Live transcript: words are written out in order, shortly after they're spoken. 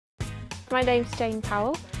My name's Jane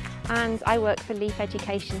Powell and I work for Leaf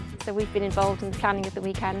Education. So we've been involved in the planning of the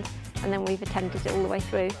weekend and then we've attended it all the way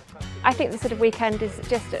through. I think the sort of weekend is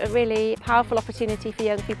just a really powerful opportunity for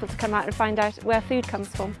young people to come out and find out where food comes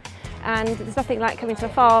from. And there's nothing like coming to a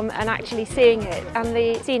farm and actually seeing it, and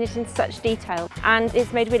seeing it in such detail. And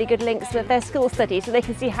it's made really good links with their school studies, so they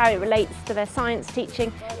can see how it relates to their science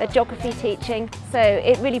teaching, their geography teaching. So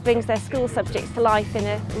it really brings their school subjects to life in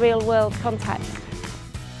a real world context.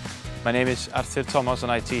 My name is Arthur Thomas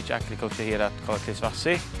and I teach agriculture here at College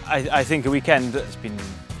Llysfasi. I think a weekend has been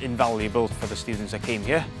invaluable for the students that came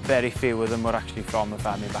here. Very few of them were actually from a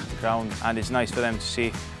farming background, and it's nice for them to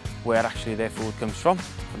see where actually their food comes from.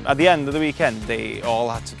 At the end of the weekend, they all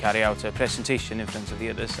had to carry out a presentation in front of the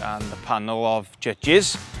others and a panel of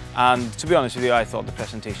judges. And to be honest with you, I thought the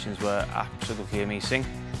presentations were absolutely amazing.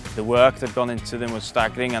 The work that had gone into them was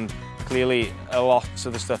staggering, and clearly a lot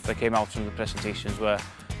of the stuff that came out from the presentations were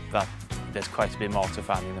that there's quite a bit more to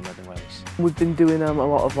farming than Mud and Wellies. We've been doing a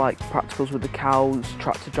lot of practicals with the cows,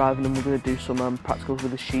 tractor driving, and we're going to do some practicals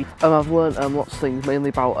with the sheep. I've learnt lots of things, mainly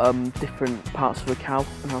about different parts of the cow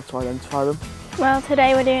and how to identify them. Well,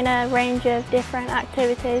 today we're doing a range of different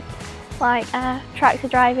activities like tractor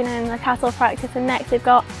driving and the cattle practice, and next we've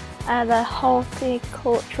got the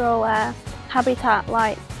horticultural habitat,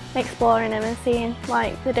 like exploring them and seeing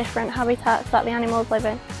the different habitats that the animals live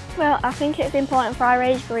in. Well, I think it's important for our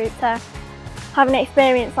age group to have an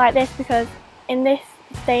experience like this, because in this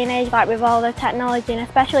day and age, with all the technology, and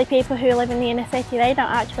especially people who live in the inner city, they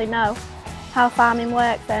don't actually know how farming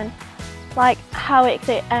works and how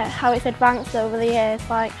it's advanced over the years,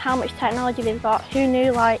 how much technology they've got. Who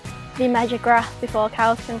knew they measure grass before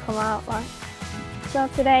cows can come out. So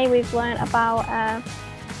today we've learnt about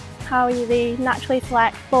how they naturally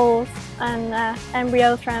select bulls and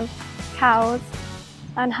embryos from cows,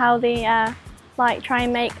 and how they try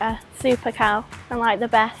and make a super cow and the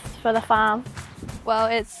best for the farm. Well,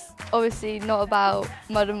 it's obviously not about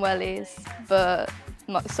Mud and Wellies, but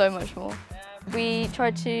so much more. We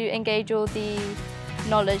tried to engage all the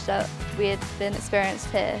knowledge that we had been experienced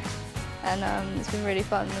here, and it's been really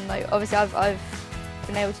fun. And obviously I've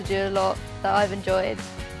been able to do a lot that I've enjoyed,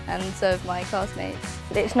 and so have my classmates.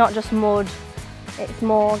 It's not just mud, it's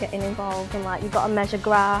more getting involved, and you've got to measure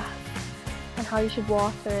grass and how you should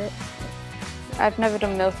water it. I've never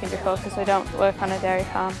done milking before because I don't work on a dairy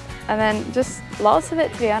farm. And then just lots of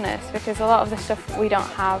it, to be honest, because a lot of the stuff we don't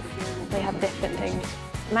have, we have different things.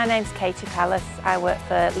 My name's Katie Pallas. I work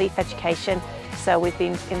for Leaf Education, so we've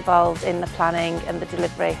been involved in the planning and the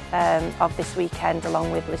delivery of this weekend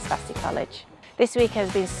along with Llysfasi College. This weekend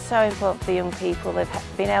has been so important for young people.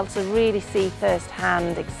 They've been able to really see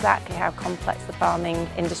firsthand exactly how complex the farming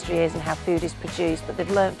industry is and how food is produced, but they've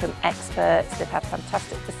learned from experts, they've had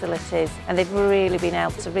fantastic facilities, and they've really been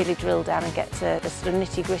able to really drill down and get to the sort of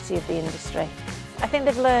nitty-gritty of the industry. I think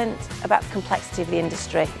they've learned about the complexity of the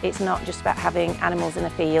industry. It's not just about having animals in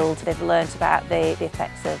a field. They've learned about the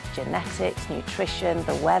effects of genetics, nutrition,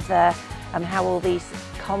 the weather, and how all these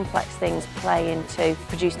complex things play into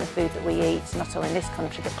producing the food that we eat, not only in this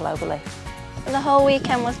country but globally. The whole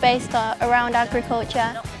weekend was based around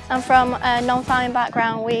agriculture, and from a non-farming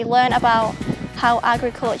background we learned about how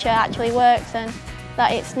agriculture actually works, and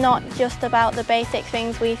that it's not just about the basic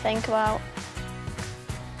things we think about.